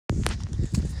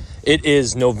It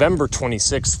is November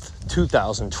 26th,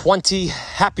 2020.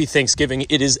 Happy Thanksgiving.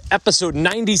 It is episode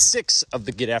 96 of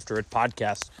the Get After It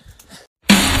podcast.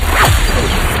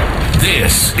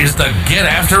 This is the Get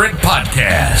After It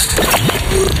podcast,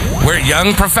 where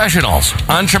young professionals,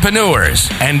 entrepreneurs,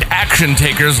 and action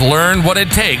takers learn what it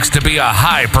takes to be a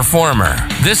high performer.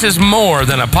 This is more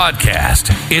than a podcast.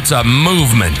 It's a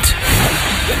movement.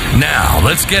 Now,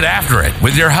 let's get after it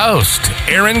with your host,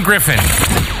 Aaron Griffin.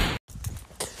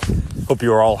 Hope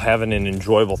you're all having an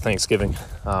enjoyable Thanksgiving.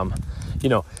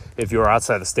 If you're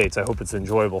outside the States, I hope it's an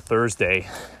enjoyable Thursday.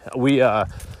 Where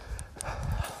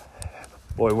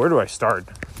do I start?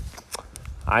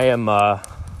 I am, I'll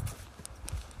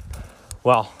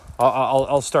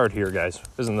start here, guys.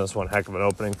 Isn't this one heck of an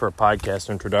opening for a podcast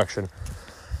introduction?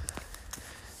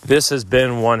 This has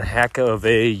been one heck of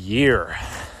a year.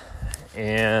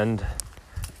 And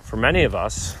for many of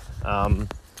us,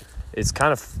 it's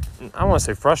kind of, I don't want to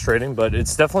say frustrating, but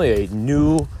it's definitely a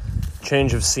new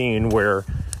change of scene where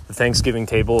the Thanksgiving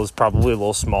table is probably a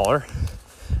little smaller.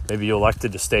 Maybe you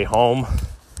elected to stay home,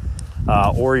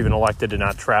 or even elected to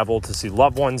not travel to see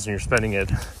loved ones, and you're spending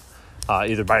it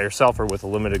either by yourself or with a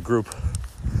limited group.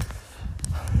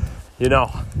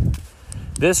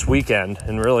 This weekend,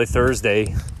 and really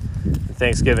Thursday,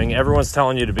 Thanksgiving, everyone's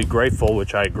telling you to be grateful,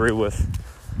 which I agree with,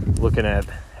 looking at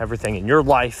everything in your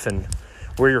life and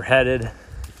where you're headed.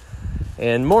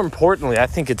 And more importantly, I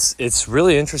think it's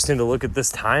really interesting to look at this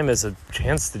time as a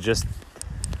chance to just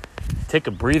take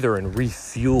a breather and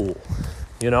refuel.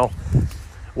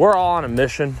 We're all on a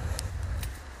mission.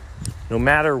 No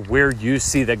matter where you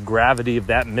see the gravity of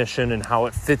that mission and how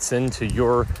it fits into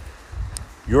your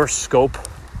scope.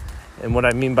 And what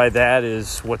I mean by that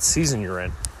is what season you're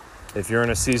in. If you're in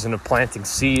a season of planting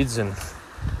seeds and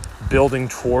building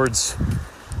towards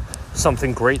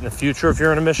something great in the future, if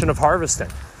you're in a mission of harvesting,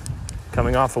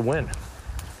 coming off a win.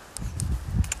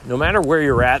 No matter where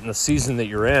you're at in the season that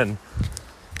you're in,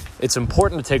 it's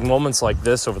important to take moments like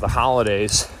this over the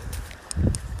holidays,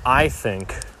 I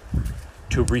think,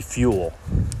 to refuel.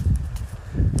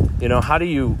 How do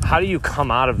you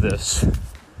come out of this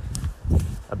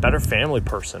a better family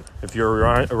person if you're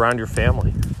around your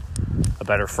family, a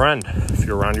better friend if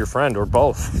you're around your friend, or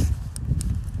both?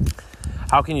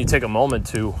 How can you take a moment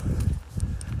to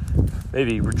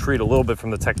maybe retreat a little bit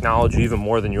from the technology even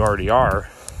more than you already are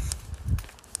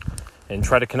and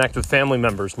try to connect with family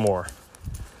members more?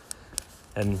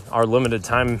 And our limited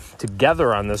time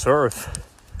together on this earth,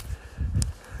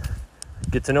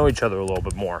 get to know each other a little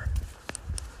bit more.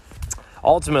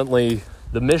 Ultimately,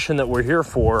 the mission that we're here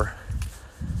for,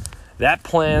 that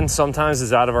plan sometimes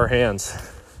is out of our hands.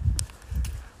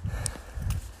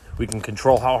 We can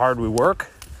control how hard we work,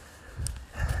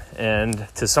 and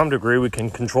to some degree we can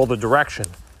control the direction.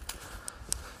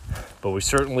 But we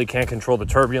certainly can't control the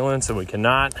turbulence, and we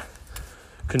cannot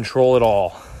control it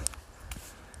all.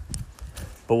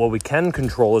 But what we can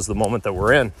control is the moment that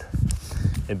we're in,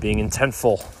 and being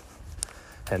intentful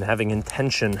and having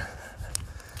intention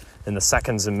in the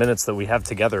seconds and minutes that we have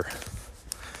together.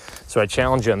 So I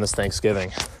challenge you on this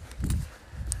Thanksgiving.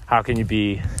 How can you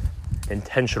be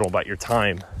intentional about your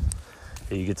time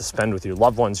that you get to spend with your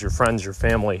loved ones, your friends, your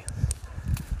family?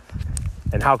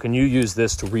 And how can you use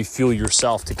this to refuel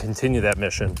yourself to continue that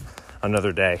mission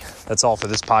another day? That's all for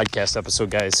this podcast episode,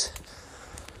 guys.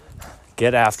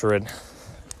 Get after it.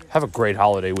 Have a great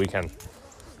holiday weekend.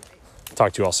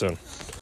 Talk to you all soon.